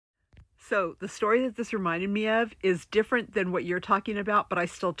So the story that this reminded me of is different than what you're talking about, but I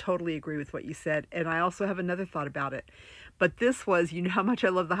still totally agree with what you said. And I also have another thought about it. But this was, you know how much I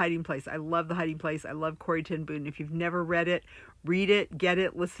love The Hiding Place. I love The Hiding Place. I love Corrie Ten Boom. If you've never read it, read it, get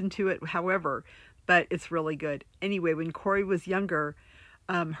it, listen to it, however. But it's really good. Anyway, when Corrie was younger,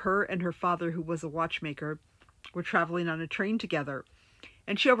 her and her father, who was a watchmaker, were traveling on a train together.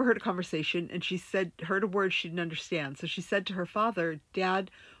 And she overheard a conversation, and she heard a word she didn't understand. So she said to her father, "Dad,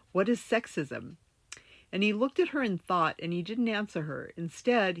 what is sexism?" And he looked at her in thought, and he didn't answer her.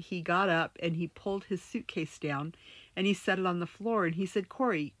 Instead, he got up and he pulled his suitcase down and he set it on the floor. And he said,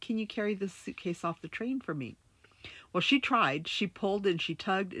 "Corrie, can you carry this suitcase off the train for me?" Well, she tried. She pulled and she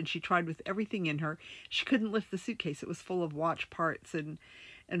tugged and she tried with everything in her. She couldn't lift the suitcase. It was full of watch parts and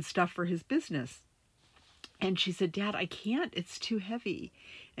stuff for his business. And she said, "Dad, I can't. It's too heavy."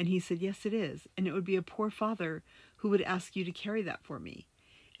 And he said, "Yes, it is. And it would be a poor father who would ask you to carry that for me."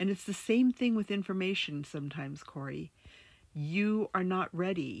 And it's the same thing with information sometimes, Corrie. You are not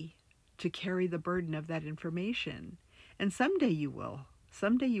ready to carry the burden of that information. And someday you will.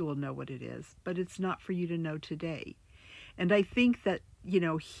 Someday you will know what it is, but it's not for you to know today. And I think that,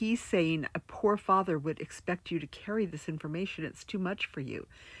 he's saying a poor father would expect you to carry this information. It's too much for you.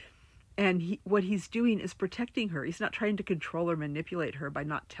 And what he's doing is protecting her. He's not trying to control or manipulate her by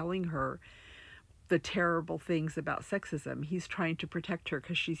not telling her the terrible things about sexism. He's trying to protect her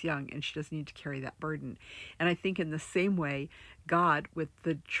because she's young and she doesn't need to carry that burden. And I think in the same way, God, with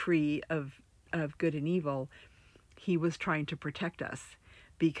the tree of good and evil, he was trying to protect us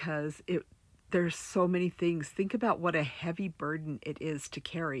because there's so many things. Think about what a heavy burden it is to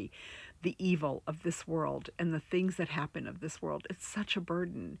carry the evil of this world and the things that happen of this world. It's such a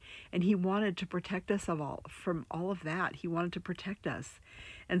burden. And he wanted to protect us from all of that. He wanted to protect us.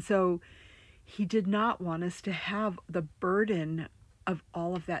 And so he did not want us to have the burden of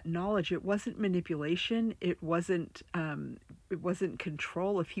all of that knowledge. It wasn't manipulation. It wasn't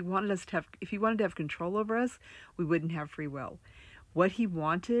control. If he wanted to have control over us, we wouldn't have free will. What he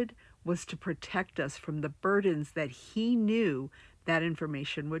wanted was to protect us from the burdens that he knew that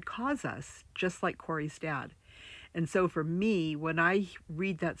information would cause us, just like Corrie's dad. And so for me, when I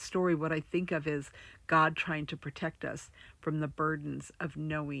read that story, what I think of is God trying to protect us from the burdens of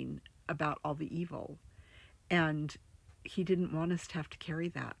knowing about all the evil. And he didn't want us to have to carry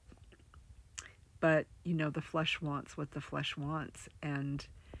that. But, the flesh wants what the flesh wants. And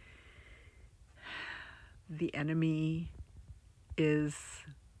the enemy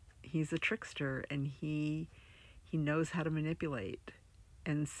he's a trickster, and he knows how to manipulate.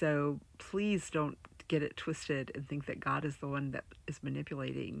 And so please don't get it twisted and think that God is the one that is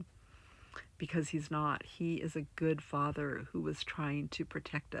manipulating, because he's not. He is a good father who was trying to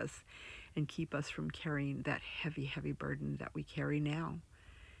protect us and keep us from carrying that heavy, heavy burden that we carry now.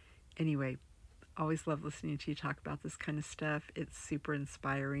 Anyway, always love listening to you talk about this kind of stuff. It's super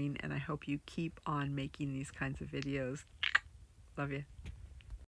inspiring, and I hope you keep on making these kinds of videos. Love you.